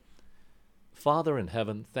Father in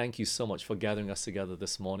heaven, thank you so much for gathering us together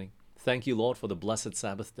this morning. Thank you, Lord, for the blessed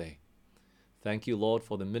Sabbath day. Thank you, Lord,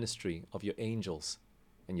 for the ministry of your angels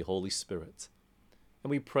and your Holy Spirit.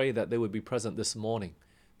 And we pray that they would be present this morning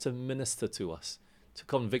to minister to us, to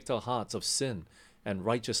convict our hearts of sin and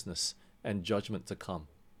righteousness and judgment to come.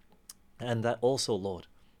 And that also, Lord,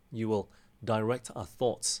 you will direct our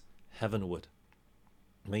thoughts heavenward.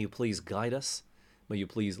 May you please guide us. May you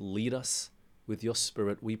please lead us with your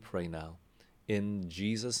Spirit, we pray now. In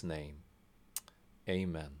Jesus' name,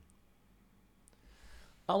 amen.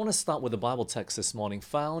 I want to start with the Bible text this morning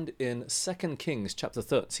found in 2 Kings chapter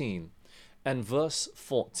 13 and verse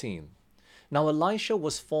 14. Now Elisha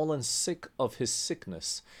was fallen sick of his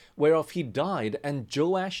sickness, whereof he died, and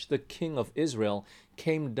Joash the king of Israel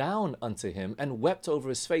came down unto him and wept over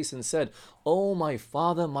his face and said, O my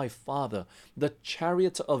father, the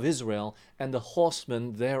chariot of Israel and the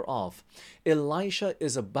horsemen thereof. Elisha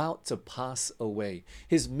is about to pass away.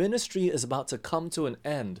 His ministry is about to come to an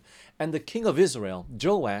end. And the king of Israel,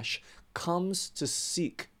 Joash, comes to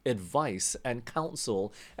seek advice and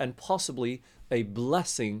counsel and possibly a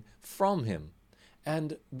blessing from him.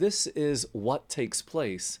 And this is what takes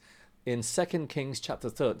place in 2 Kings chapter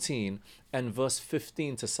 13 and verse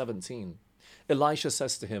 15 to 17. Elisha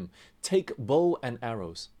says to him, Take bow and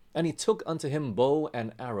arrows. And he took unto him bow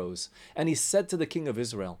and arrows. And he said to the king of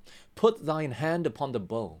Israel, Put thine hand upon the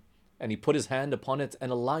bow. And he put his hand upon it,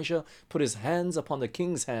 and Elisha put his hands upon the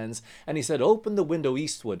king's hands, and he said, Open the window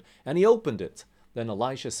eastward. And he opened it. Then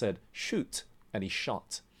Elisha said, Shoot. And he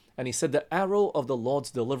shot. And he said, The arrow of the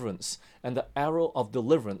Lord's deliverance, and the arrow of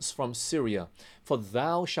deliverance from Syria. For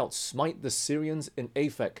thou shalt smite the Syrians in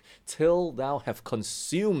Aphek, till thou have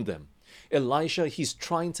consumed them. Elisha, he's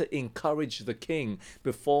trying to encourage the king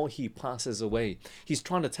before he passes away. He's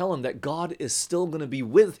trying to tell him that God is still going to be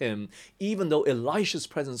with him, even though Elisha's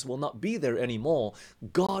presence will not be there anymore.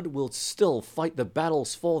 God will still fight the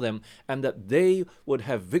battles for them, and that they would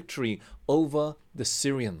have victory over the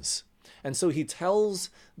Syrians. And so he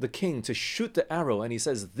tells the king to shoot the arrow, and he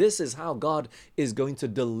says, this is how God is going to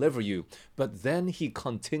deliver you. But then he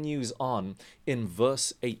continues on in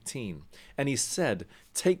verse 18. And he said,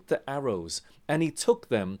 Take the arrows. And he took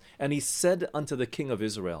them, and he said unto the king of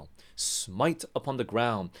Israel, Smite upon the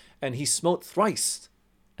ground. And he smote thrice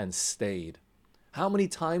and stayed. How many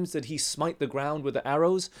times did he smite the ground with the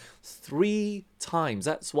arrows? 3 times.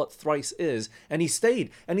 That's what thrice is. And he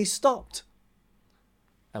stayed, and he stopped.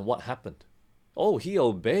 And what happened? Oh, he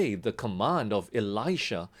obeyed the command of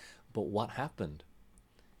Elisha. But what happened?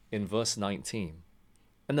 In verse 19,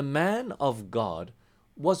 And the man of God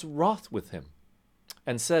was wroth with him,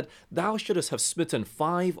 and said, Thou shouldest have smitten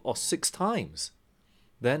 5 or 6 times.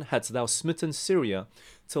 Then hadst thou smitten Syria,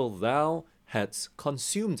 till thou hadst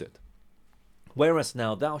consumed it. Whereas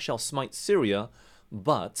now thou shalt smite Syria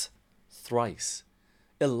but thrice.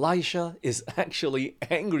 Elisha is actually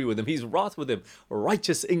angry with him. He's wroth with him,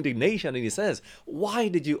 righteous indignation. And he says, Why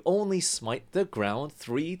did you only smite the ground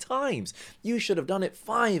 3 times? You should have done it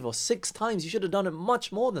 5 or 6 times. You should have done it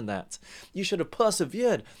much more than that. You should have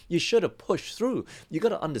persevered. You should have pushed through. You got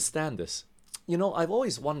to understand this. You know, I've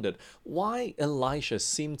always wondered why Elisha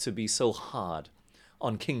seemed to be so hard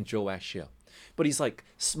on King Joash here. But he's like,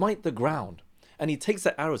 smite the ground. And he takes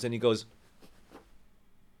the arrows and he goes,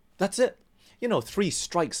 that's it. 3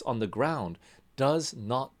 strikes on the ground does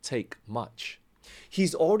not take much.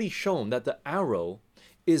 He's already shown that the arrow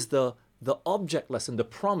is the object lesson, the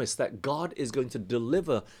promise that God is going to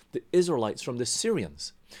deliver the Israelites from the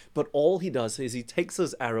Syrians. But all he does is he takes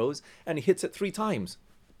those arrows and he hits it 3 times.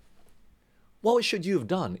 What should you have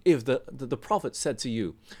done if the prophet said to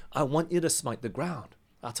you, I want you to smite the ground?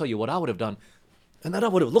 I'll tell you what I would have done. And then I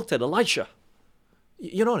would have looked at Elisha.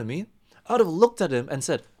 You know what I mean? I would have looked at him and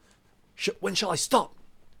said, when shall I stop?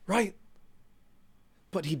 Right?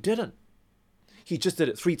 But he didn't. He just did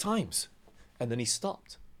it 3 times. And then he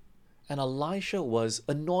stopped. And Elisha was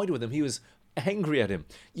annoyed with him. He was angry at him.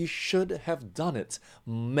 You should have done it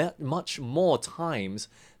much more times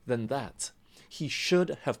than that. He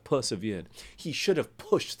should have persevered. He should have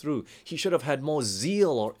pushed through. He should have had more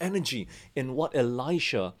zeal or energy in what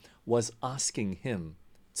Elisha was asking him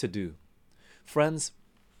to do. Friends,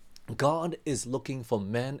 God is looking for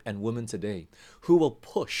men and women today who will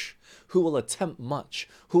push, who will attempt much,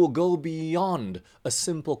 who will go beyond a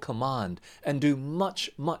simple command and do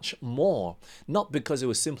much, much more, not because it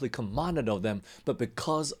was simply commanded of them, but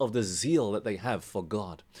because of the zeal that they have for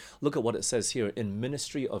God. Look at what it says here in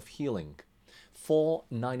Ministry of Healing,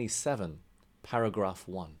 497, paragraph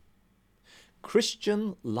 1.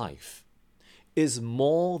 Christian life is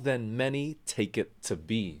more than many take it to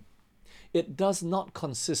be. It does not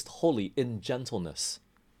consist wholly in gentleness,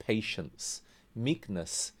 patience,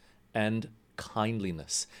 meekness, and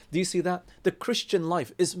kindliness. Do you see that? The Christian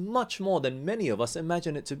life is much more than many of us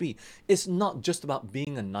imagine it to be. It's not just about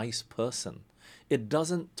being a nice person. It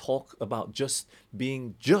doesn't talk about just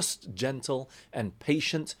being just gentle and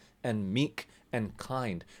patient and meek and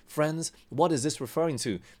kind. Friends, what is this referring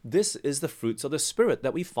to? This is the fruits of the Spirit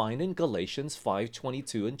that we find in Galatians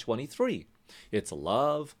 5:22 and 23. It's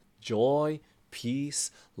love, joy,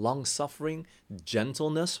 peace, long-suffering,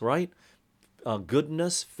 gentleness, right?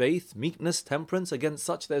 Goodness, faith, meekness, temperance. Against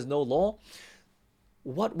such there's no law.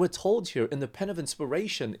 What we're told here in the pen of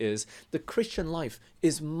inspiration is the Christian life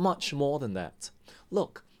is much more than that.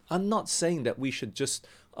 Look, I'm not saying that we should just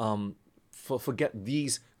forget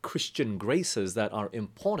these Christian graces that are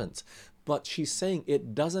important, but she's saying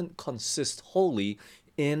it doesn't consist wholly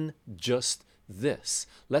in just this.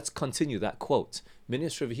 Let's continue that quote.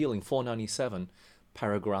 Ministry of Healing 497,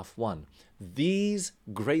 paragraph 1. These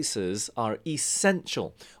graces are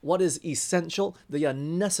essential. What is essential? They are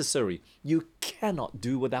necessary. You cannot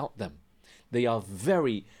do without them. They are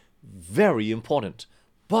very, very important.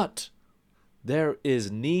 But there is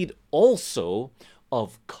need also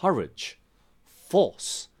of courage,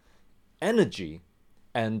 force, energy,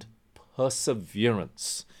 and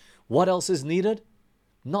perseverance. What else is needed?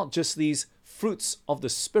 Not just these fruits of the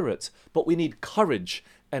Spirit, but we need courage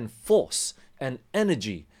and force and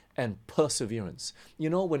energy and perseverance. You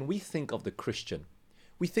know, when we think of the Christian,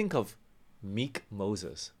 we think of meek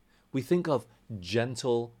Moses. We think of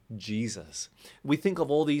gentle Jesus. We think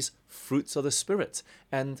of all these fruits of the Spirit.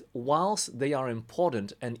 And whilst they are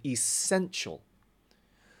important and essential,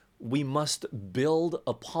 we must build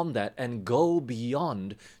upon that and go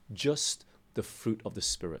beyond just the fruit of the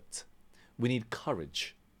Spirit. We need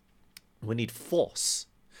courage. We need force.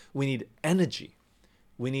 We need energy.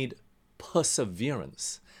 We need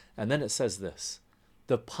perseverance. And then it says this: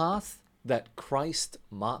 the path that Christ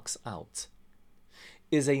marks out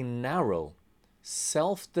is a narrow,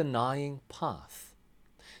 self-denying path.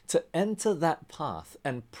 To enter that path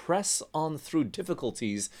and press on through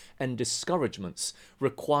difficulties and discouragements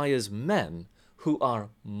requires men who are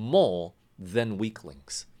more than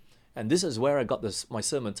weaklings. And this is where I got my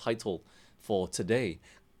sermon title for today.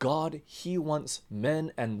 God, He wants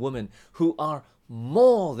men and women who are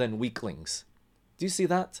more than weaklings. Do you see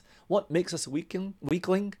that? What makes us weakling?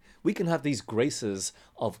 We can have these graces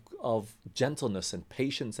of gentleness and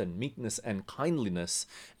patience and meekness and kindliness.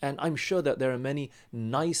 And I'm sure that there are many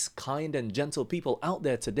nice, kind, and gentle people out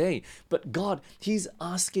there today. But God, He's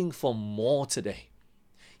asking for more today.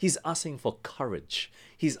 He's asking for courage.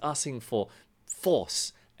 He's asking for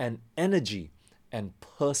force and energy and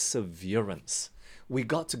perseverance. We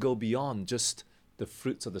got to go beyond just the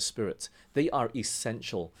fruits of the Spirit. They are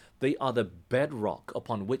essential. They are the bedrock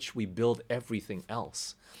upon which we build everything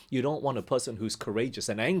else. You don't want a person who's courageous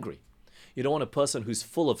and angry. You don't want a person who's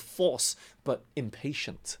full of force but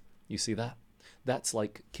impatient. You see that? That's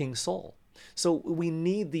like King Saul. So we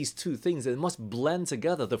need these two things. It must blend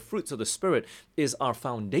together. The fruits of the Spirit is our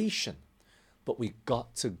foundation. But we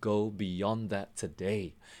got to go beyond that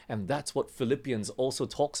today. And that's what Philippians also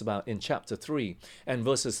talks about in chapter 3 and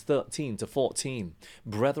verses 13 to 14.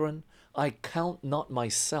 Brethren, I count not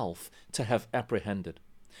myself to have apprehended,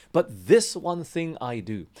 but this one thing I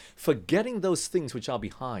do, forgetting those things which are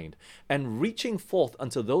behind, and reaching forth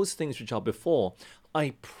unto those things which are before,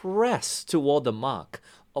 I press toward the mark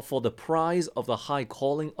for the prize of the high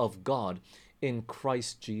calling of God in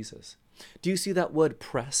Christ Jesus. Do you see that word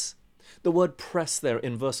press? The word press there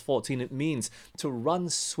in verse 14, it means to run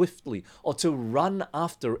swiftly or to run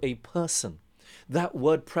after a person. That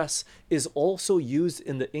word press is also used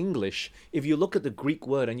in the English. If you look at the Greek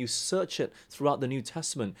word and you search it throughout the New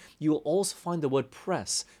Testament, you will also find the word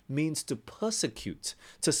press means to persecute,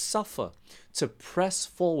 to suffer, to press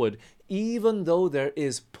forward, even though there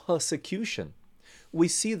is persecution. We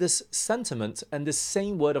see this sentiment and this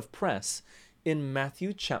same word of press in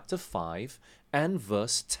Matthew chapter 5 and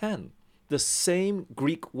verse 10. The same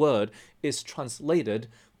Greek word is translated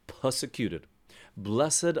persecuted.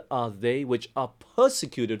 Blessed are they which are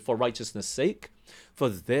persecuted for righteousness' sake, for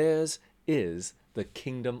theirs is the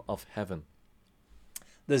kingdom of heaven.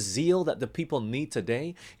 The zeal that the people need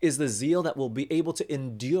today is the zeal that will be able to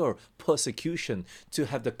endure persecution, to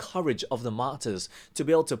have the courage of the martyrs, to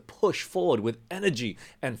be able to push forward with energy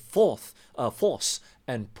and force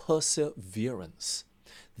and perseverance.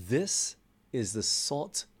 This is the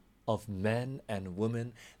sort of men and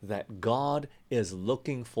women that God is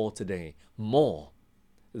looking for today, more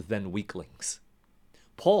than weaklings.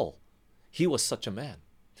 Paul, he was such a man.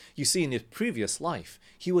 You see, in his previous life,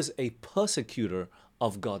 he was a persecutor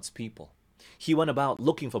of God's people. He went about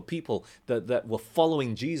looking for people that were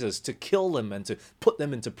following Jesus to kill them and to put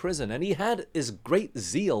them into prison. And he had his great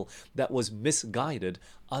zeal that was misguided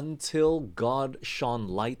until God shone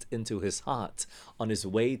light into his heart on his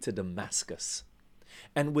way to Damascus.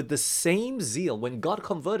 And with the same zeal, when God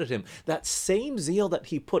converted him, that same zeal that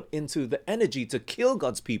he put into the energy to kill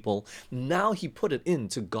God's people, now he put it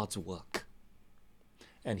into God's work.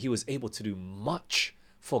 And he was able to do much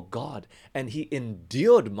for God, and he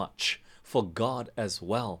endured much for God as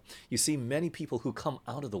well. You see, many people who come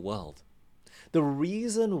out of the world, the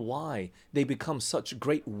reason why they become such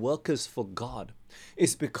great workers for God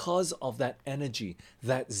is because of that energy,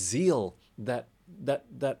 that zeal, that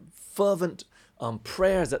fervent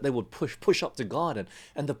prayers that they would push up to God,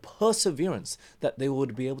 and the perseverance that they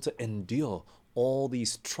would be able to endure all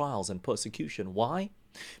these trials and persecution. Why?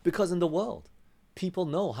 Because in the world, people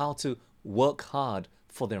know how to work hard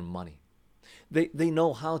for their money. They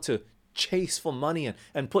know how to chase for money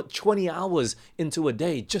and put 20 hours into a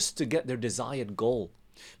day just to get their desired goal.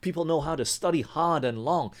 People know how to study hard and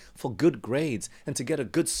long for good grades and to get a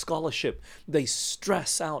good scholarship. They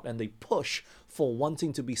stress out and they push for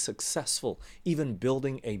wanting to be successful, even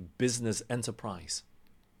building a business enterprise.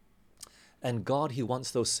 And God, he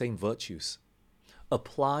wants those same virtues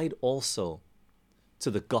applied also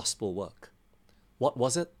to the gospel work. What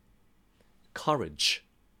was it? Courage,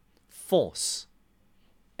 force,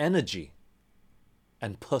 energy,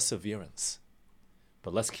 and perseverance.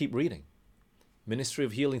 But let's keep reading. Ministry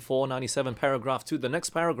of Healing 497, paragraph 2, the next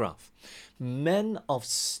paragraph. Men of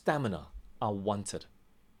stamina are wanted.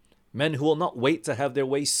 Men who will not wait to have their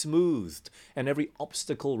way smoothed and every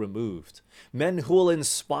obstacle removed. Men who will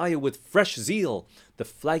inspire with fresh zeal the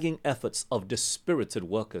flagging efforts of dispirited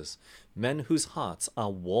workers. Men whose hearts are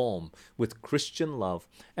warm with Christian love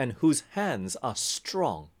and whose hands are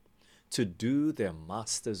strong to do their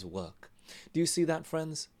master's work. Do you see that,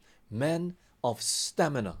 friends? Men of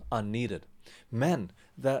stamina are needed. Men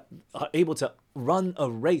that are able to run a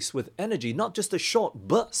race with energy, not just a short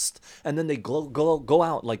burst, and then they go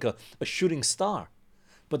out like a shooting star,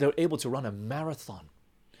 but they're able to run a marathon.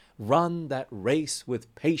 Run that race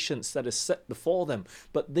with patience that is set before them,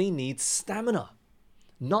 but they need stamina,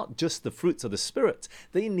 not just the fruits of the Spirit.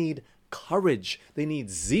 They need courage, they need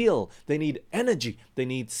zeal, they need energy, they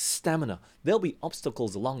need stamina. There'll be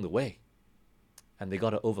obstacles along the way, and they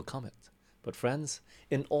got to overcome it. But friends,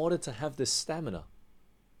 in order to have this stamina,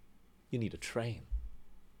 you need to train.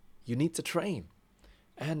 You need to train.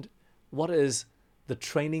 And what is the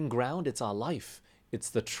training ground? It's our life. It's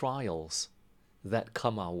the trials that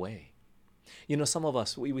come our way. You know, some of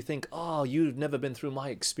us, we think, oh, you've never been through my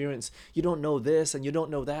experience. You don't know this and you don't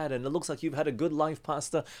know that. And it looks like you've had a good life,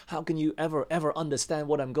 Pastor. How can you ever understand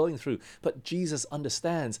what I'm going through? But Jesus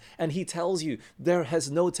understands. And he tells you, there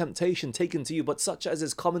has no temptation taken to you, but such as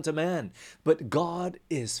is common to man. But God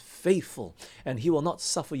is faithful, and he will not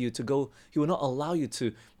suffer you to go, he will not allow you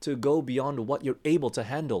to go beyond what you're able to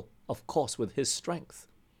handle, of course, with his strength.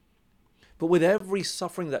 But with every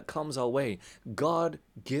suffering that comes our way, God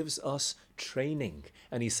gives us training.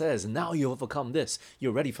 And he says, now you overcome this.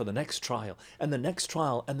 You're ready for the next trial and the next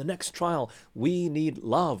trial and the next trial. We need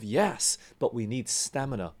love, yes, but we need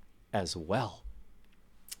stamina as well.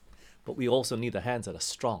 But we also need the hands that are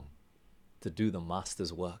strong to do the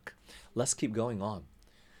master's work. Let's keep going on.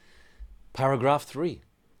 Paragraph 3.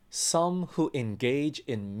 Some who engage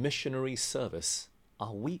in missionary service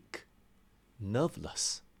are weak,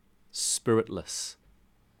 nerveless, spiritless,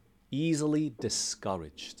 easily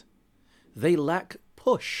discouraged. They lack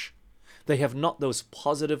push. They have not those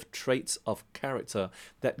positive traits of character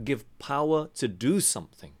that give power to do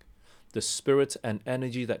something, the spirit and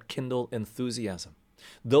energy that kindle enthusiasm.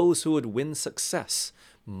 Those who would win success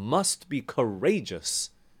must be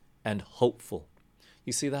courageous and hopeful.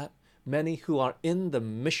 You see that? Many who are in the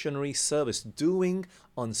missionary service, doing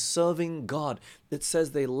on serving God, it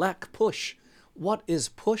says they lack push. What is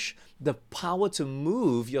push? The power to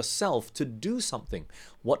move yourself to do something.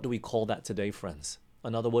 What do we call that today, friends?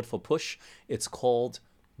 Another word for push, it's called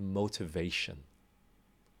motivation.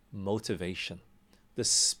 Motivation. The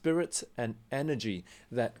spirit and energy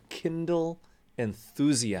that kindle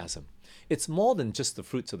enthusiasm. It's more than just the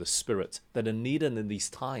fruits of the Spirit that are needed in these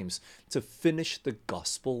times to finish the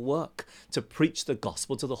gospel work, to preach the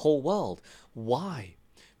gospel to the whole world. Why?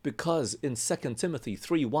 Because in 2 Timothy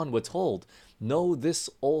 3:1 we're told, know this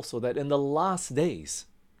also, that in the last days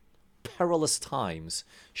perilous times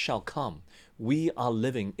shall come. We are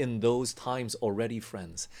living in those times already,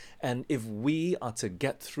 friends. And if we are to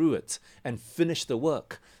get through it and finish the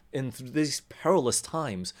work, in these perilous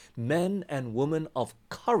times, men and women of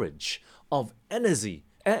courage, of energy,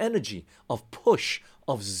 of push,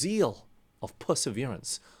 of zeal, of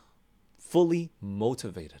perseverance, fully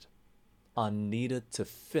motivated, are needed to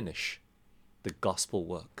finish the gospel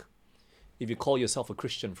work. If you call yourself a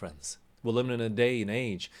Christian, friends, we're living in a day and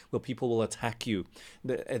age where people will attack you.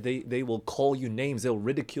 They will call you names, they'll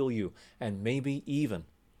ridicule you, and maybe even,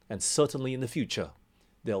 and certainly in the future,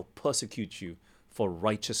 they'll persecute you for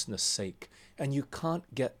righteousness' sake. And you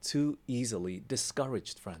can't get too easily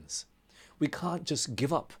discouraged, friends. We can't just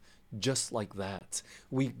give up just like that.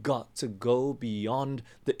 We got to go beyond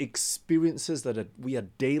the experiences that we are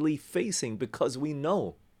daily facing, because we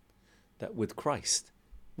know that with Christ,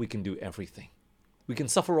 we can do everything. We can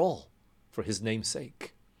suffer all for his name's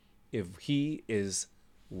sake, if he is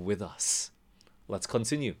with us. Let's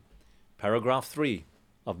continue. Paragraph 3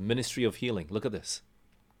 of Ministry of Healing. Look at this.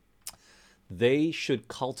 They should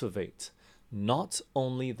cultivate not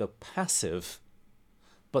only the passive,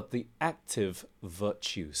 but the active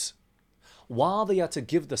virtues, while they are to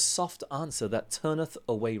give the soft answer that turneth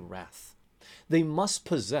away wrath. They must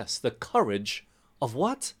possess the courage of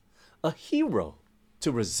what? A hero,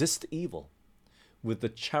 to resist evil, with the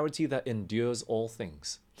charity that endures all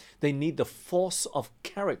things. They need the force of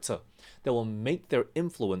character that will make their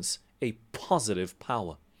influence a positive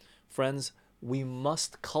power. Friends, we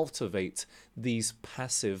must cultivate these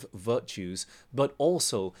passive virtues, but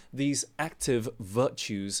also these active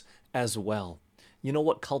virtues as well. You know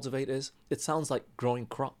what cultivate is? It sounds like growing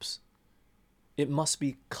crops. It must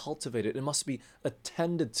be cultivated. It must be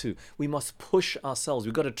attended to. We must push ourselves.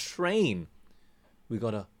 We've got to train. We've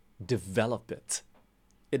got to develop it.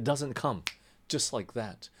 It doesn't come just like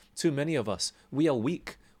that. Too many of us, we are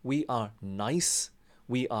weak. We are nice.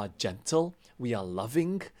 We are gentle. We are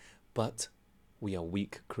loving. But we are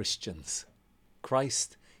weak Christians.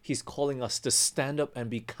 Christ, he's calling us to stand up and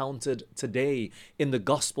be counted today in the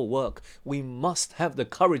gospel work. We must have the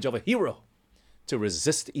courage of a hero to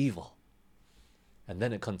resist evil. And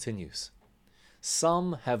then it continues.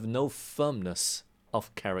 Some have no firmness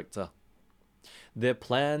of character. Their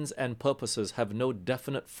plans and purposes have no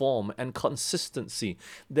definite form and consistency.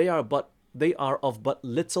 They are of but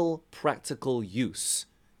little practical use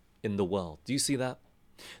in the world. Do you see that?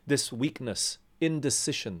 This weakness,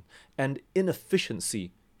 indecision, and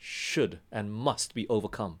inefficiency should and must be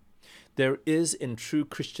overcome. There is in true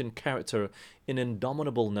Christian character an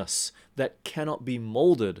indomitableness that cannot be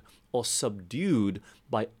molded or subdued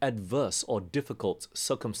by adverse or difficult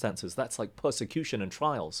circumstances. That's like persecution and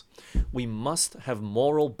trials. We must have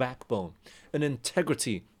moral backbone, an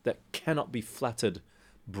integrity that cannot be flattered,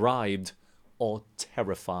 bribed, or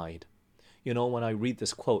terrified. You know, when I read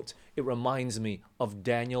this quote, it reminds me of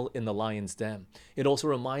Daniel in the lion's den. It also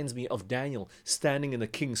reminds me of Daniel standing in the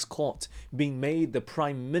king's court, being made the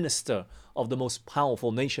prime minister of the most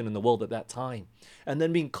powerful nation in the world at that time, and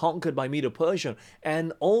then being conquered by Medo-Persia,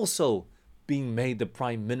 and also being made the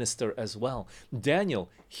prime minister as well. Daniel,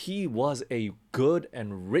 he was a good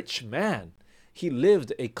and rich man. He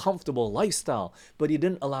lived a comfortable lifestyle, but he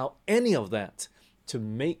didn't allow any of that to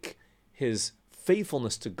make his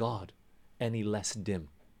faithfulness to God any less dim.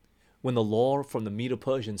 When the law from the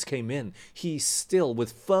Medo-Persians came in, he still,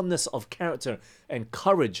 with firmness of character and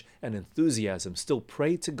courage and enthusiasm, still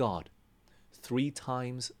prayed to God 3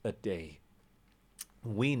 times a day.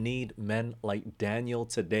 We need men like Daniel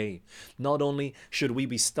today. Not only should we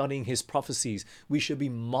be studying his prophecies, we should be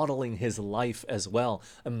modeling his life as well.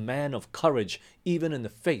 A man of courage, even in the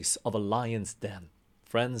face of a lion's den.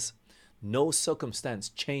 Friends, no circumstance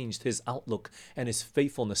changed his outlook and his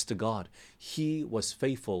faithfulness to God. He was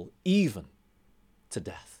faithful even to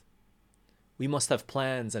death. We must have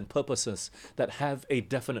plans and purposes that have a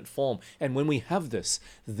definite form. And when we have this,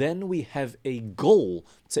 then we have a goal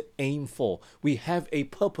to aim for. We have a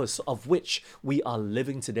purpose of which we are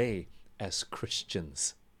living today as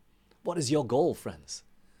Christians. What is your goal, friends?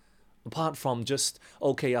 Apart from just,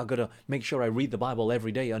 okay, I got to make sure I read the Bible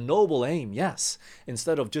every day. A noble aim, yes.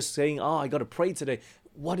 Instead of just saying, I got to pray today.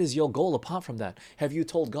 What is your goal apart from that? Have you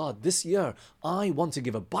told God, this year, I want to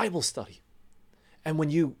give a Bible study? And when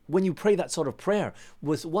you pray that sort of prayer,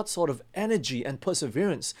 with what sort of energy and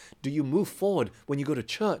perseverance do you move forward when you go to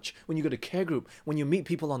church, when you go to care group, when you meet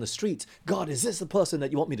people on the street? God, is this the person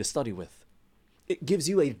that you want me to study with? It gives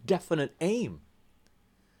you a definite aim.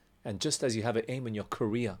 And just as you have an aim in your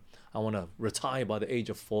career, I want to retire by the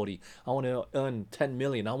age of 40. I want to earn 10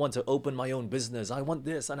 million. I want to open my own business. I want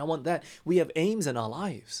this and I want that. We have aims in our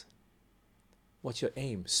lives. What's your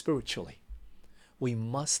aim spiritually? We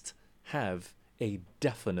must have a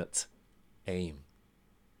definite aim.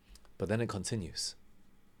 But then it continues.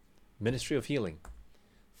 Ministry of Healing,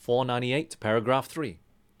 498, paragraph 3.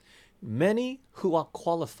 Many who are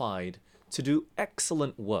qualified to do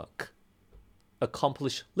excellent work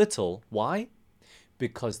accomplish little. Why?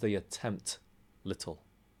 Because they attempt little.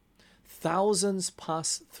 Thousands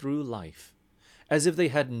pass through life as if they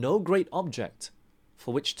had no great object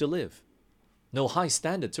for which to live, no high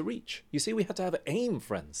standard to reach. You see, we have to have an aim,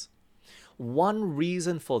 friends. One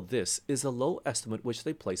reason for this is the low estimate which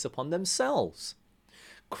they place upon themselves.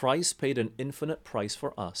 Christ paid an infinite price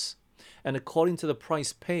for us, and according to the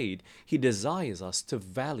price paid, he desires us to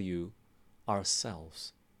value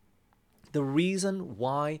ourselves. The reason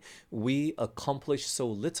why we accomplish so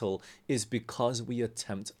little is because we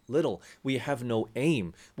attempt little. We have no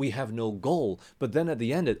aim. We have no goal. But then at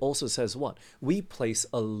the end, it also says what? We place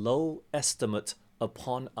a low estimate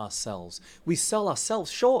upon ourselves. We sell ourselves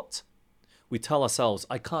short. We tell ourselves,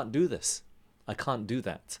 I can't do this. I can't do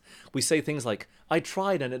that. We say things like, I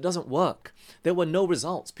tried and it doesn't work. There were no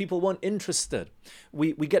results. People weren't interested.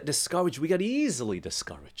 We get discouraged. We get easily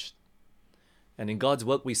discouraged. And in God's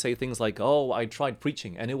work, we say things like, oh, I tried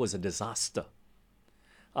preaching and it was a disaster.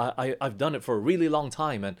 I've done it for a really long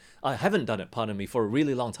time, and I haven't done it, pardon me, for a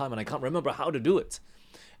really long time, and I can't remember how to do it.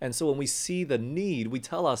 And so when we see the need, we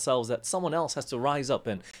tell ourselves that someone else has to rise up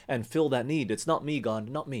and fill that need. It's not me, God,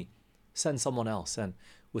 not me. Send someone else. And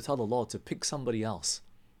we tell the Lord to pick somebody else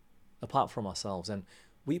apart from ourselves. And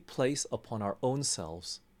we place upon our own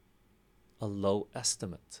selves a low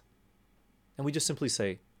estimate. And we just simply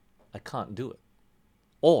say, I can't do it.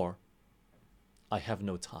 Or, I have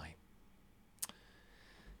no time.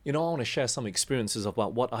 You know, I want to share some experiences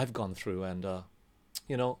about what I've gone through and, the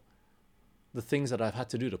things that I've had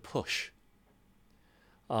to do to push.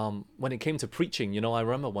 When it came to preaching, I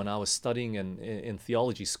remember when I was studying in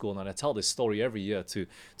theology school, and I tell this story every year to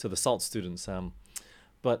the SALT students.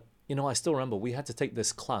 But I still remember we had to take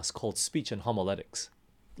this class called Speech and Homiletics,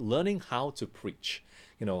 learning how to preach,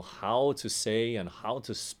 how to say and how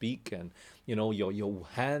to speak, and, your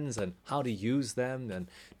hands and how to use them and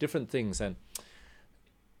different things. And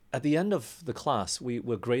at the end of the class, we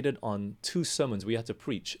were graded on 2 sermons. We had to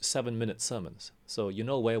preach 7-minute sermons. So you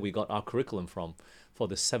know where we got our curriculum from for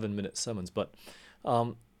the 7-minute sermons. But,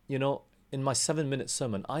 in my 7-minute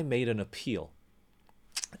sermon, I made an appeal.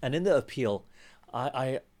 And in the appeal,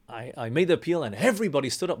 I made the appeal and everybody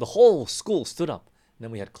stood up. The whole school stood up. And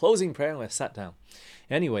then we had closing prayer and we sat down.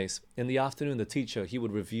 Anyways, in the afternoon, the teacher, he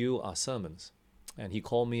would review our sermons. And he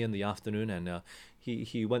called me in the afternoon, and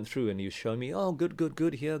he went through and he was showing me, oh,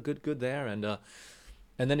 good here, good there. And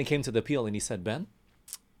then he came to the appeal and he said, Ben,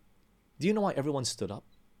 do you know why everyone stood up?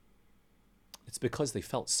 It's because they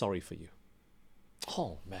felt sorry for you.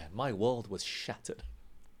 Oh man, my world was shattered.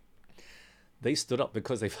 They stood up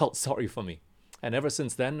because they felt sorry for me. And ever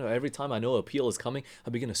since then, every time I know appeal is coming, I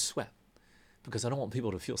begin to sweat because I don't want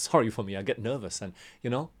people to feel sorry for me. I get nervous and,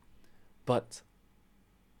 but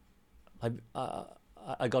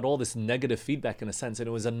I got all this negative feedback in a sense, and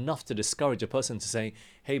it was enough to discourage a person to say,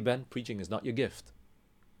 hey, Ben, preaching is not your gift.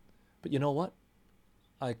 But you know what?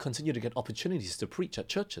 I continue to get opportunities to preach at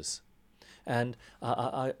churches. And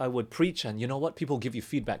I would preach, and you know what? People give you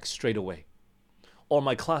feedback straight away. Or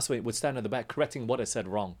my classmate would stand at the back correcting what I said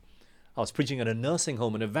wrong. I was preaching at a nursing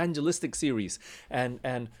home, an evangelistic series,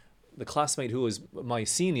 and the classmate who was my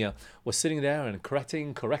senior was sitting there and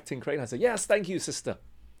correcting. I said, yes, thank you, sister.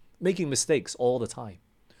 Making mistakes all the time.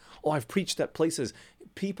 Or I've preached at places,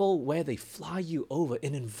 people where they fly you over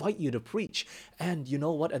and invite you to preach. And you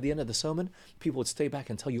know what? At the end of the sermon, people would stay back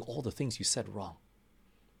and tell you all the things you said wrong.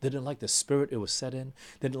 They didn't like the spirit it was said in.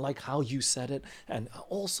 They didn't like how you said it and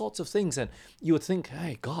all sorts of things. And you would think,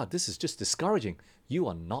 hey, God, this is just discouraging. You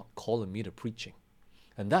are not calling me to preaching.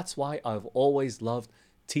 And that's why I've always loved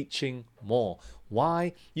teaching more.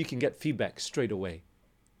 Why? You can get feedback straight away.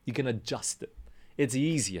 You can adjust it. It's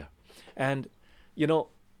easier. And,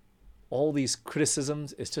 all these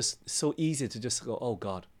criticisms, it's just so easy to just go, oh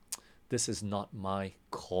God, this is not my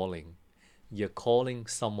calling. You're calling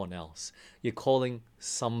someone else. You're calling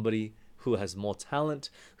somebody who has more talent,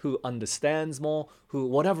 who understands more, who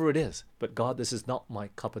whatever it is. But God, this is not my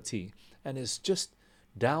cup of tea. And it's just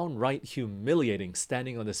downright humiliating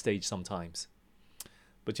standing on the stage sometimes.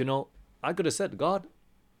 But I could have said, God,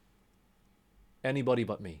 anybody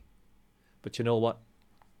but me. But you know what?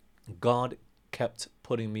 God kept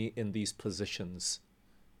putting me in these positions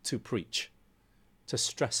to preach, to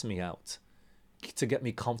stress me out, to get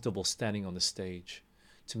me comfortable standing on the stage,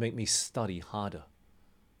 to make me study harder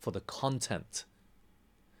for the content.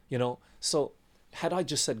 So had I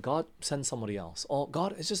just said, God, send somebody else, or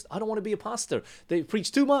God, I don't want to be a pastor. They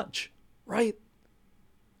preach too much, right?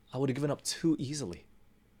 I would have given up too easily.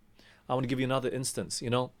 I want to give you another instance.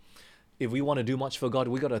 If we want to do much for God,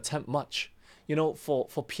 we got to attempt much.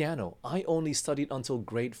 For piano, I only studied until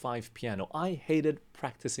grade 5 piano. I hated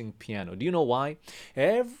practicing piano. Do you know why?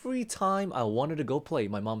 Every time I wanted to go play,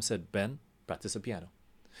 my mom said, Ben, practice the piano.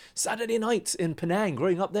 Saturday nights in Penang,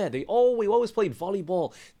 growing up there, we always played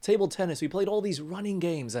volleyball, table tennis. We played all these running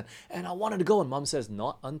games, and I wanted to go, and mom says,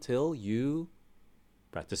 not until you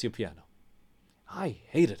practice your piano. I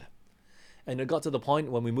hated it. And it got to the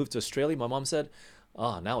point when we moved to Australia, my mom said,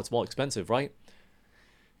 now it's more expensive, right?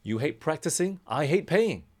 You hate practicing, I hate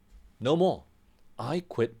paying. No more. I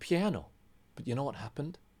quit piano. But you know what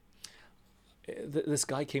happened? This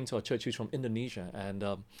guy came to our church. He's from Indonesia, and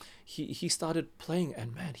he started playing,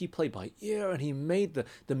 and man, he played by ear, and he made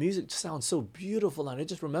the music sound so beautiful. And I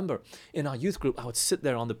just remember in our youth group, I would sit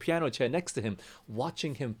there on the piano chair next to him,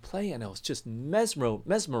 watching him play, and I was just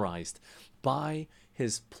mesmerized by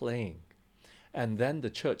his playing. And then the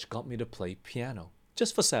church got me to play piano,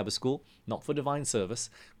 just for Sabbath school, not for divine service,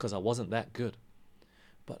 because I wasn't that good.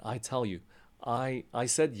 But I tell you, I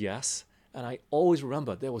said yes. And I always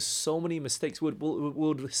remember there were so many mistakes. We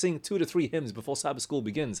would sing 2 to 3 hymns before Sabbath school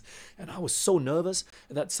begins. And I was so nervous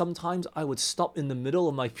that sometimes I would stop in the middle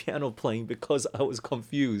of my piano playing because I was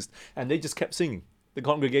confused. And they just kept singing. The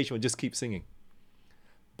congregation would just keep singing.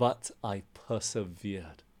 But I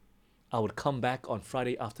persevered. I would come back on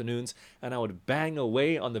Friday afternoons and I would bang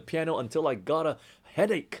away on the piano until I got a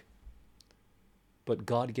headache. But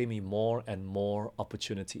God gave me more and more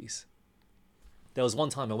opportunities. There was one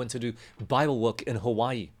time I went to do Bible work in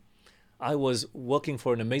Hawaii. I was working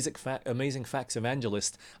for an Amazing Facts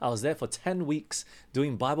evangelist. I was there for 10 weeks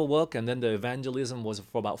doing Bible work, and then the evangelism was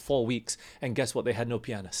for about 4 weeks. And guess what? They had no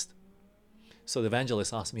pianist. So the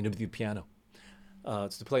evangelist asked me to do piano,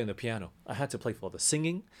 to play on the piano. I had to play for the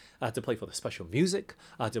singing. I had to play for the special music.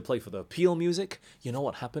 I had to play for the appeal music. You know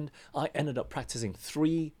what happened? I ended up practicing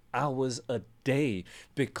 3 hours a day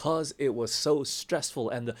because it was so stressful.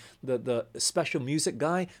 And the special music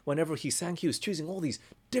guy, whenever he sang, he was choosing all these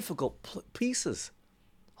difficult pieces.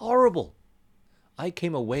 Horrible. I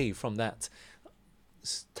came away from that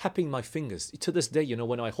tapping my fingers. To this day,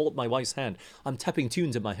 when I hold my wife's hand, I'm tapping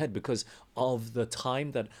tunes in my head because of the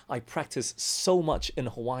time that I practiced so much in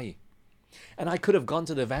Hawaii. And I could have gone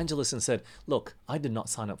to the evangelist and said, look, I did not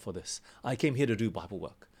sign up for this. I came here to do Bible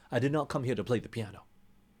work. I did not come here to play the piano.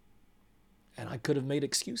 And I could have made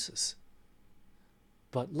excuses.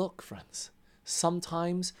 But look, friends,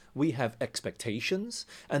 sometimes we have expectations,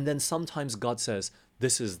 and then sometimes God says,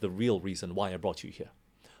 this is the real reason why I brought you here.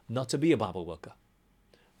 Not to be a Bible worker,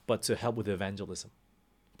 but to help with evangelism,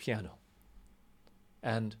 piano.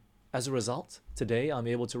 And as a result, today I'm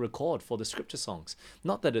able to record for the scripture songs.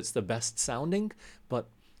 Not that it's the best sounding, but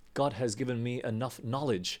God has given me enough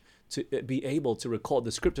knowledge to be able to record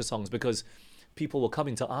the scripture songs, because people were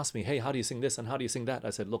coming to ask me, hey, how do you sing this and how do you sing that? I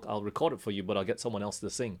said, look, I'll record it for you, but I'll get someone else to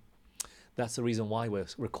sing. That's the reason why we're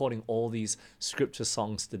recording all these scripture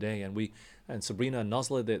songs today. And Sabrina and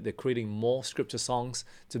Nosla, they're creating more scripture songs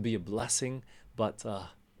to be a blessing. But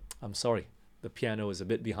I'm sorry, the piano is a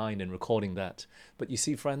bit behind in recording that. But you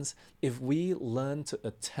see, friends, if we learn to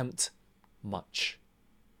attempt much,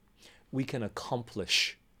 we can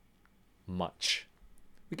accomplish much.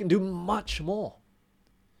 We can do much more.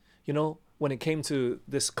 When it came to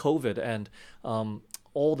this COVID and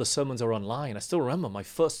all the sermons are online, I still remember my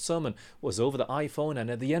first sermon was over the iPhone, and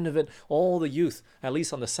at the end of it, all the youth, at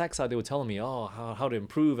least on the SAC side, they were telling me, how to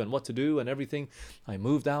improve and what to do and everything. I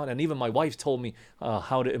moved out, and even my wife told me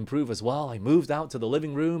how to improve as well. I moved out to the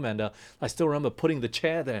living room, and I still remember putting the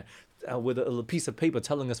chair there with a piece of paper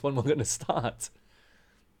telling us when we're going to start.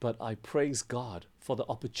 But I praise God for the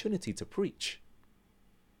opportunity to preach.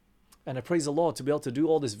 And I praise the Lord to be able to do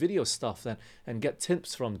all this video stuff and get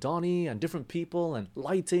tips from Donnie and different people and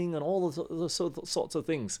lighting and all those sorts of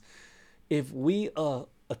things. If we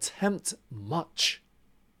attempt much,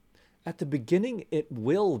 at the beginning it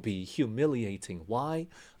will be humiliating. Why?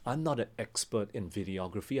 I'm not an expert in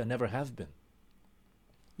videography. I never have been.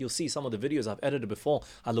 You'll see some of the videos I've edited before.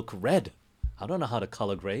 I look red. I don't know how to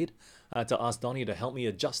color grade. I had to ask Donnie to help me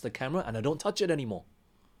adjust the camera, and I don't touch it anymore.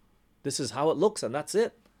 This is how it looks, and that's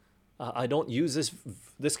it. I don't use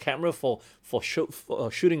this camera for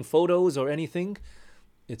shooting photos or anything.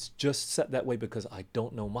 It's just set that way because I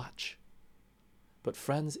don't know much. But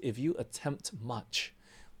friends, if you attempt much,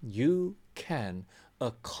 you can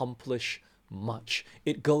accomplish much.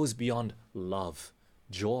 It goes beyond love,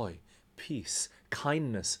 joy, peace,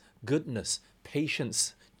 kindness, goodness,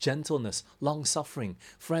 patience, gentleness, long-suffering.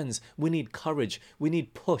 Friends, we need courage, we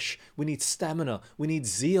need push, we need stamina, we need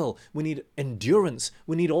zeal, we need endurance,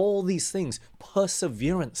 we need all these things,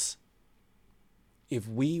 perseverance. if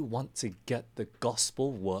we want to get the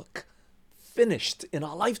gospel work finished in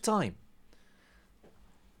our lifetime.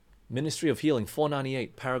 Ministry of Healing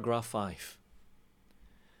 498, paragraph 5.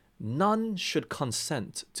 None should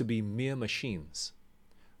consent to be mere machines,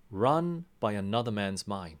 run by another man's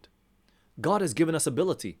mind. God has given us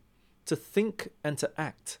ability to think and to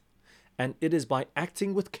act, and it is by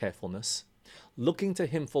acting with carefulness, looking to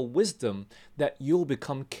Him for wisdom, that you'll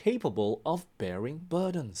become capable of bearing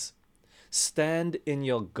burdens. Stand in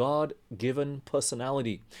your God-given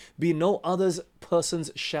personality. Be no other person's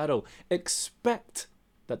shadow. Expect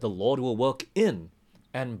that the Lord will work in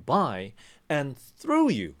and by and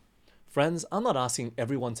through you. Friends, I'm not asking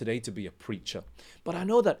everyone today to be a preacher, but I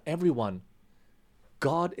know that everyone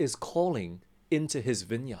God is calling into His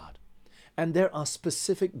vineyard. And there are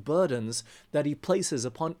specific burdens that He places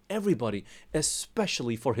upon everybody,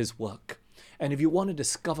 especially for His work. And if you want to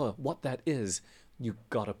discover what that is, you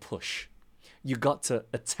got to push. You got to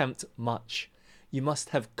attempt much. You must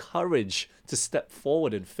have courage to step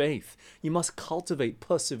forward in faith. You must cultivate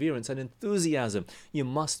perseverance and enthusiasm. You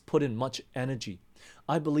must put in much energy.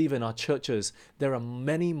 I believe in our churches, there are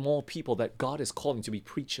many more people that God is calling to be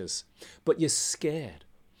preachers, but you're scared.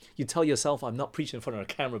 You tell yourself, I'm not preaching in front of a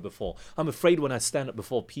camera before. I'm afraid when I stand up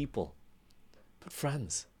before people. But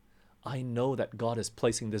friends, I know that God is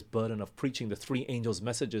placing this burden of preaching the three angels'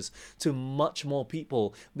 messages to much more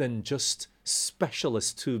people than just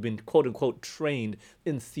specialists who've been quote unquote trained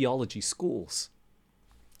in theology schools.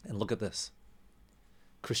 And look at this.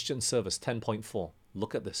 Christian Service 10.4.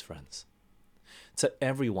 Look at this, friends. To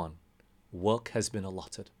everyone, work has been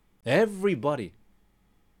allotted. Everybody.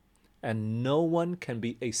 And no one can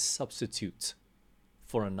be a substitute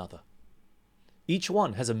for another. Each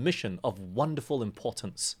one has a mission of wonderful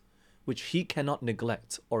importance, which he cannot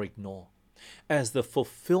neglect or ignore, as the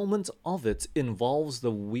fulfillment of it involves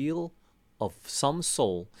the weal of some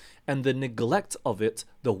soul, and the neglect of it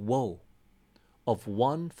the woe of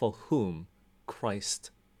one for whom Christ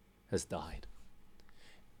has died.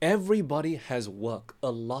 Everybody has work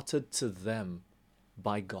allotted to them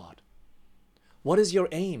by God. What is your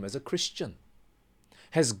aim as a Christian?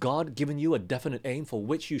 Has God given you a definite aim for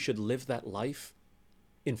which you should live that life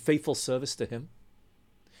in faithful service to Him?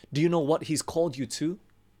 Do you know what He's called you to?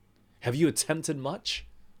 Have you attempted much?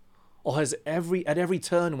 Or has at every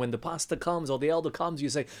turn when the pastor comes or the elder comes, you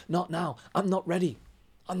say, not now, I'm not ready.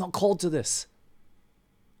 I'm not called to this.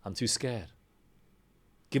 I'm too scared.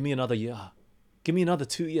 Give me another year. Give me another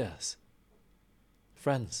 2 years.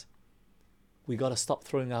 Friends, we got to stop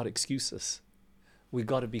throwing out excuses. We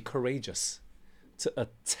got to be courageous to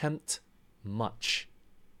attempt much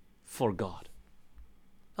for God.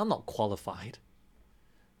 I'm not qualified.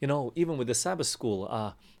 You know, even with the Sabbath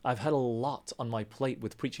school, I've had a lot on my plate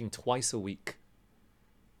with preaching twice a week.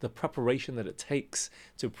 The preparation that it takes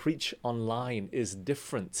to preach online is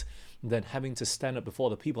different than having to stand up before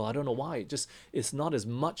the people. I don't know why. It's not as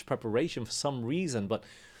much preparation for some reason. But,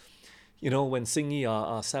 you know, when Singi,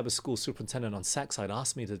 our Sabbath school superintendent on Sackside,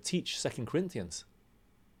 asked me to teach 2 Corinthians,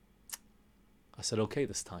 I said, okay,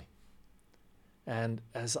 this time. And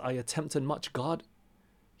as I attempted much, God,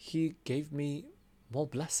 He gave me more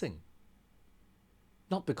blessing.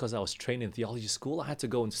 Not because I was trained in theology school. I had to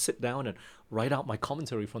go and sit down and write out my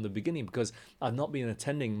commentary from the beginning because I've not been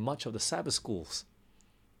attending much of the Sabbath schools.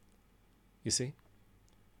 You see,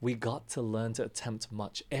 we got to learn to attempt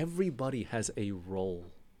much. Everybody has a role.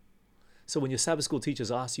 So when your Sabbath school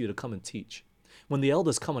teachers ask you to come and teach, when the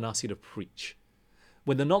elders come and ask you to preach,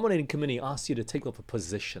 when the nominating committee asks you to take up a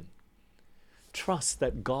position, trust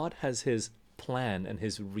that God has His plan and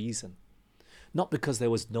His reason. Not because there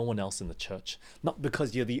was no one else in the church. Not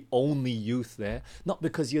because you're the only youth there. Not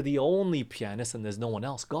because you're the only pianist and there's no one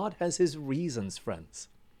else. God has His reasons, friends.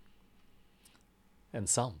 And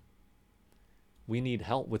we need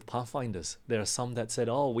help with Pathfinders. There are some that said,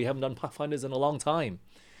 oh, we haven't done Pathfinders in a long time.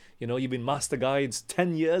 You know, you've been Master Guides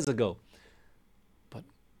 10 years ago. But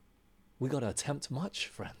we got to attempt much,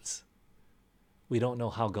 friends. We don't know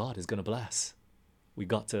how God is going to bless. We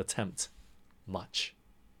got to attempt much.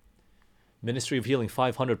 Ministry of Healing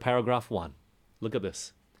 500, paragraph 1. Look at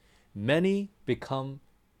this. Many become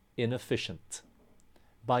inefficient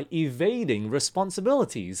by evading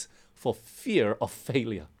responsibilities for fear of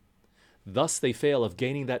failure. Thus they fail of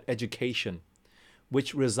gaining that education,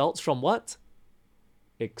 which results from what?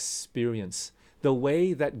 Experience. The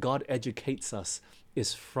way that God educates us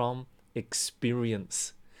is from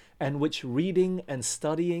experience, and which reading and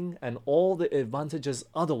studying and all the advantages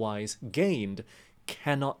otherwise gained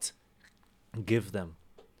cannot give them.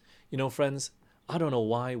 You know, friends, I don't know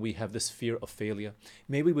why we have this fear of failure.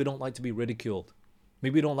 Maybe we don't like to be ridiculed.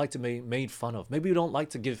 Maybe we don't like to be made fun of. Maybe we don't like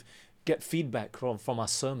to get feedback from our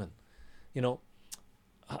sermon. You know,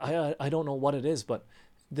 I don't know what it is, but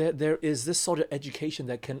there is this sort of education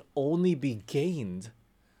that can only be gained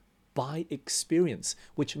by experience,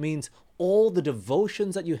 which means all the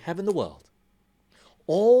devotions that you have in the world,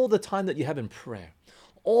 all the time that you have in prayer,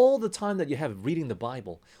 all the time that you have reading the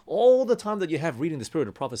Bible, all the time that you have reading the Spirit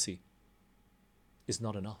of Prophecy is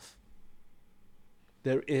not enough.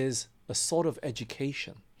 There is a sort of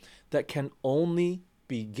education that can only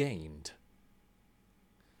be gained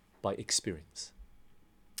by experience.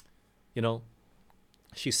 You know,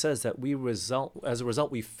 she says that as a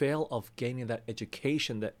result, we fail of gaining that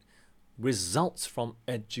education that results from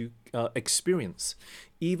experience.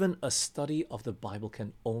 Even a study of the Bible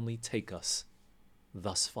can only take us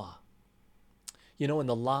thus far. You know, in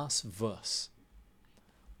the last verse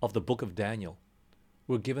of the book of Daniel,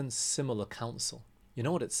 we're given similar counsel. You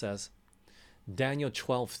know what it says? Daniel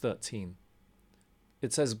 12:13.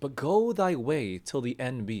 It says, "But go thy way till the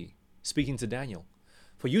end be," speaking to Daniel,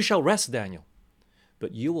 "for you shall rest, Daniel,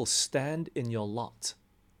 but you will stand in your lot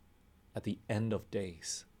at the end of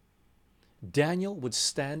days." Daniel would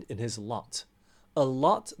stand in his lot, a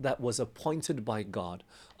lot that was appointed by God,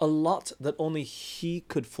 a lot that only he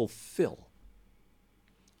could fulfill,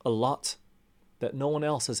 a lot that no one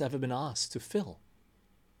else has ever been asked to fill.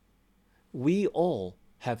 We all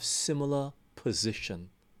have similar position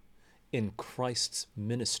in Christ's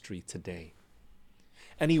ministry today.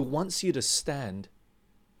 And he wants you to stand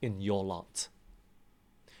in your lot.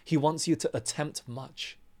 He wants you to attempt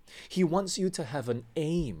much. He wants you to have an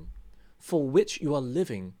aim for which you are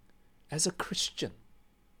living as a Christian.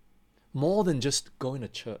 More than just going to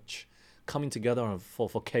church, coming together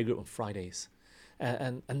for care group on Fridays,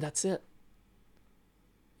 and that's it.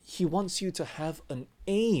 He wants you to have an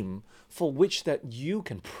aim for which that you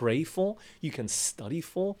can pray for, you can study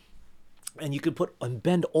for, and you can put and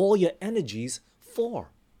bend all your energies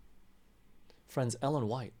for. Friends, Ellen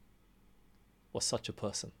White was such a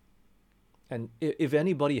person. And if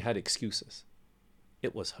anybody had excuses,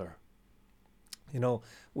 it was her. You know,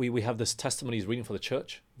 we have this testimonies reading for the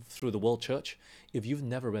church, through the World Church. If you've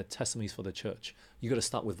never read Testimonies for the Church, you got to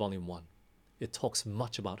start with volume 1. It talks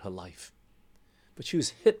much about her life. But she was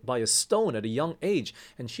hit by a stone at a young age,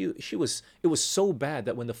 and it was so bad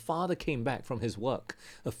that when the father came back from his work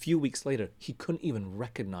a few weeks later, he couldn't even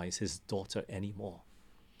recognize his daughter anymore.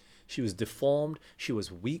 She was deformed, she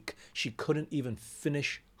was weak, she couldn't even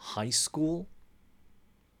finish high school.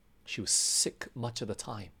 She was sick much of the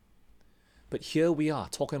time. But here we are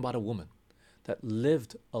talking about a woman that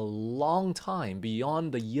lived a long time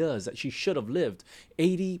beyond the years that she should have lived,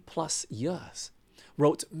 80 plus years.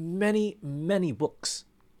 Wrote many, many books.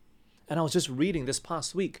 And I was just reading this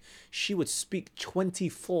past week, she would speak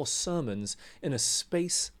 24 sermons in a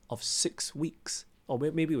space of 6 weeks. Or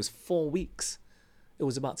maybe it was 4 weeks. It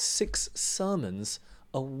was about 6 sermons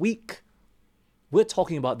a week. We're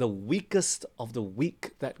talking about the weakest of the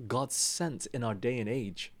weak that God sent in our day and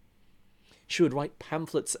age. She would write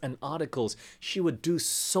pamphlets and articles. She would do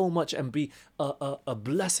so much and be a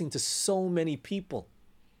blessing to so many people.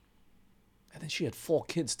 And then she had 4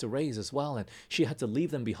 kids to raise as well, and she had to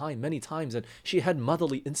leave them behind many times, and she had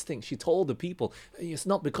motherly instincts. She told the people, it's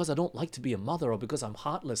not because I don't like to be a mother or because I'm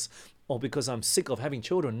heartless or because I'm sick of having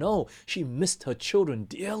children. No, she missed her children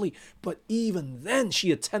dearly, but even then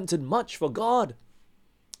she attempted much for God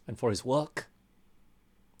and for his work.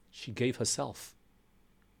 She gave herself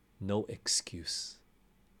no excuse.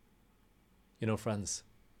 You know, friends,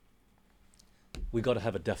 we got to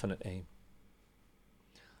have a definite aim.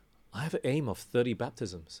 I have an aim of 30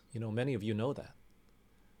 baptisms. You know, many of you know that.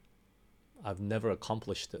 I've never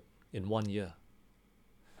accomplished it in 1 year.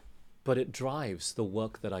 But it drives the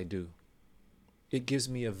work that I do. It gives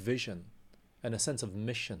me a vision and a sense of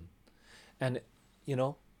mission. And, you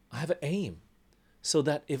know, I have an aim so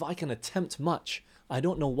that if I can attempt much, I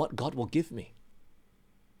don't know what God will give me.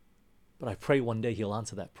 But I pray one day he'll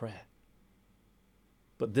answer that prayer.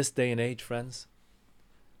 But this day and age, friends,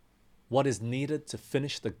 what is needed to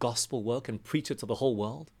finish the gospel work and preach it to the whole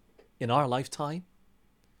world in our lifetime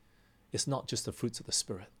is not just the fruits of the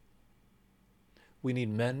Spirit. We need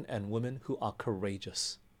men and women who are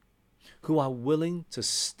courageous, who are willing to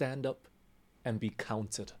stand up and be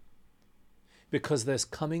counted. Because there's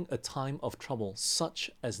coming a time of trouble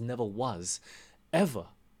such as never was ever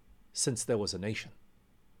since there was a nation.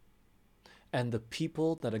 And the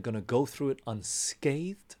people that are going to go through it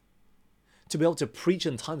unscathed, to be able to preach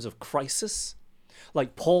in times of crisis,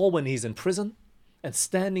 like Paul when he's in prison and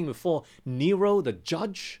standing before Nero, the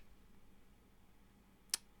judge.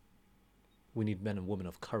 We need men and women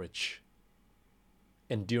of courage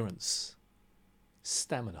endurance,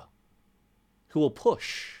 stamina, who will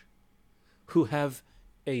push, who have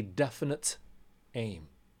a definite aim.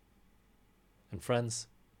 And friends,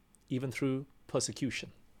 even through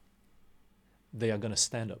persecution, they are going to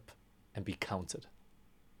stand up and be counted.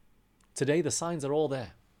 Today, the signs are all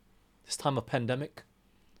there. This time of pandemic,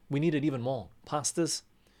 we need it even more. Pastors,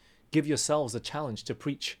 give yourselves a challenge to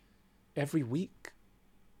preach every week.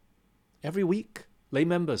 Every week. Lay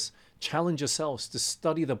members, challenge yourselves to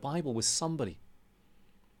study the Bible with somebody.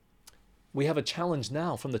 We have a challenge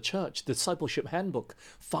now from the church, Discipleship Handbook.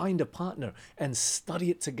 Find a partner and study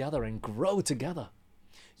it together and grow together.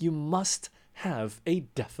 You must have a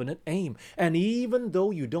definite aim. And even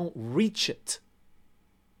though you don't reach it,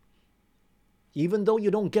 even though you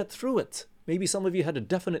don't get through it, maybe some of you had a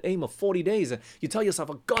definite aim of 40 days and you tell yourself,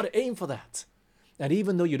 I've got to aim for that. And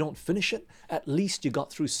even though you don't finish it, at least you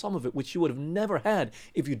got through some of it, which you would have never had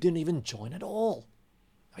if you didn't even join at all.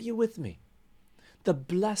 Are you with me? The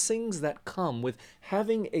blessings that come with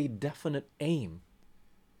having a definite aim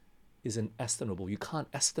is inestimable. You can't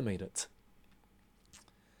estimate it.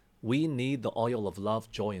 We need the oil of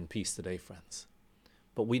love, joy, and peace today, friends.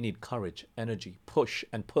 But we need courage, energy, push,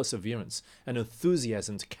 and perseverance, and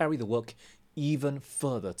enthusiasm to carry the work even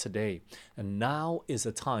further today. And now is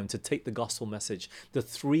the time to take the gospel message, the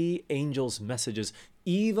three angels' messages,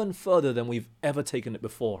 even further than we've ever taken it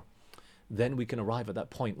before. Then we can arrive at that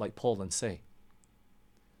point like Paul and say,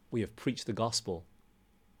 we have preached the gospel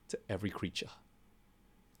to every creature.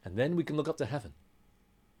 And then we can look up to heaven.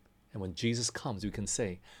 And when Jesus comes, we can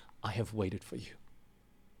say, I have waited for you.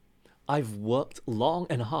 I've worked long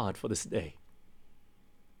and hard for this day.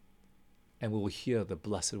 And we will hear the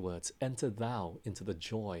blessed words, enter thou into the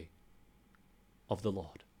joy of the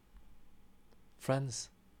Lord. Friends,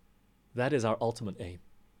 that is our ultimate aim,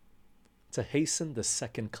 to hasten the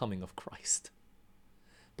second coming of Christ.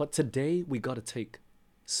 But today we got to take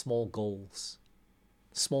small goals,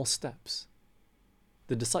 small steps.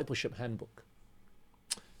 The Discipleship Handbook.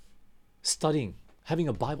 Studying, having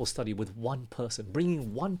a Bible study with one person,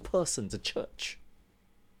 bringing one person to church.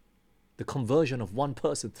 The conversion of one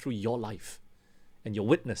person through your life and your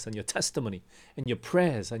witness and your testimony and your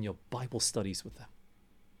prayers and your Bible studies with them.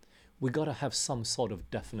 We got to have some sort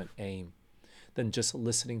of definite aim than just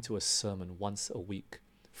listening to a sermon once a week.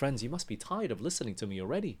 Friends, you must be tired of listening to me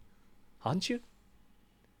already, aren't you?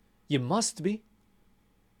 You must be.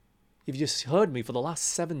 You've just heard me for the last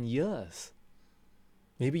 7 years.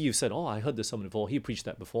 Maybe you've said, oh, I heard this sermon before. He preached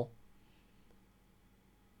that before.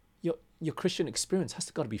 Your Christian experience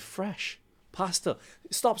has got to be fresh. Pastor,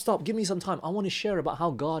 stop, give me some time. I want to share about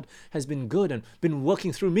how God has been good and been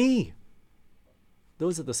working through me.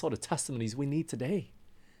 Those are the sort of testimonies we need today.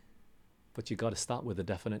 But you got to start with a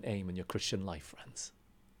definite aim in your Christian life, friends.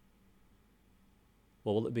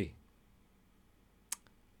 What will it be?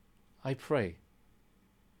 I pray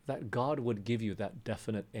that God would give you that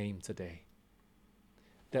definite aim today.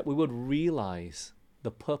 That we would realize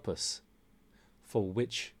the purpose for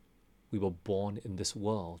which we were born in this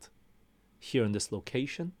world, here in this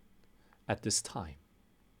location, at this time.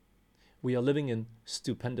 We are living in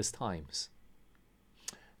stupendous times,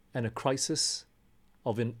 and a crisis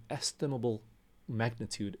of inestimable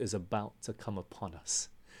magnitude is about to come upon us.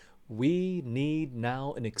 We need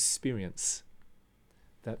now an experience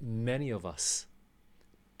that many of us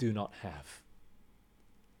do not have.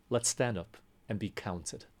 Let's stand up and be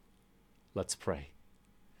counted. Let's pray.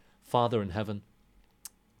 Father in heaven,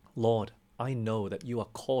 Lord, I know that you are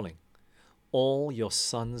calling all your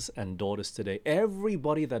sons and daughters today,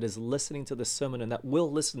 everybody that is listening to this sermon and that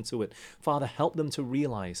will listen to it. Father, help them to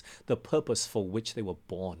realize the purpose for which they were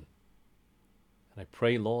born. And I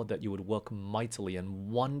pray, Lord, that you would work mightily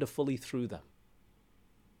and wonderfully through them.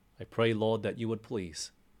 I pray, Lord, that you would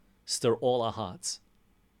please stir all our hearts.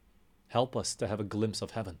 Help us to have a glimpse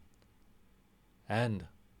of heaven. And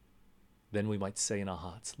then we might say in our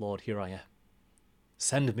hearts, Lord, here I am.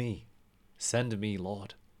 Send me,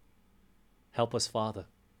 Lord. Help us, Father,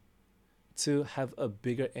 to have a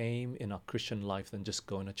bigger aim in our Christian life than just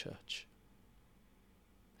going to church.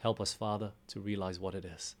 Help us, Father, to realize what it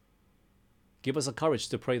is. Give us the courage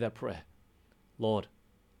to pray that prayer. Lord,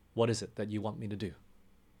 what is it that you want me to do?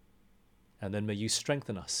 And then may you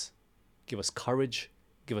strengthen us. Give us courage,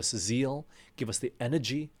 give us zeal, give us the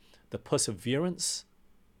energy, the perseverance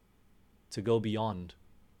to go beyond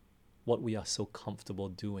what we are so comfortable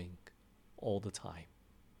doing all the time.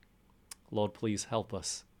 Lord, please help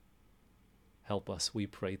us. Help us, we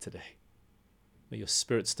pray today. May your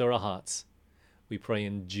Spirit stir our hearts. We pray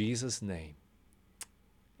in Jesus' name.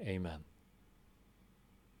 Amen.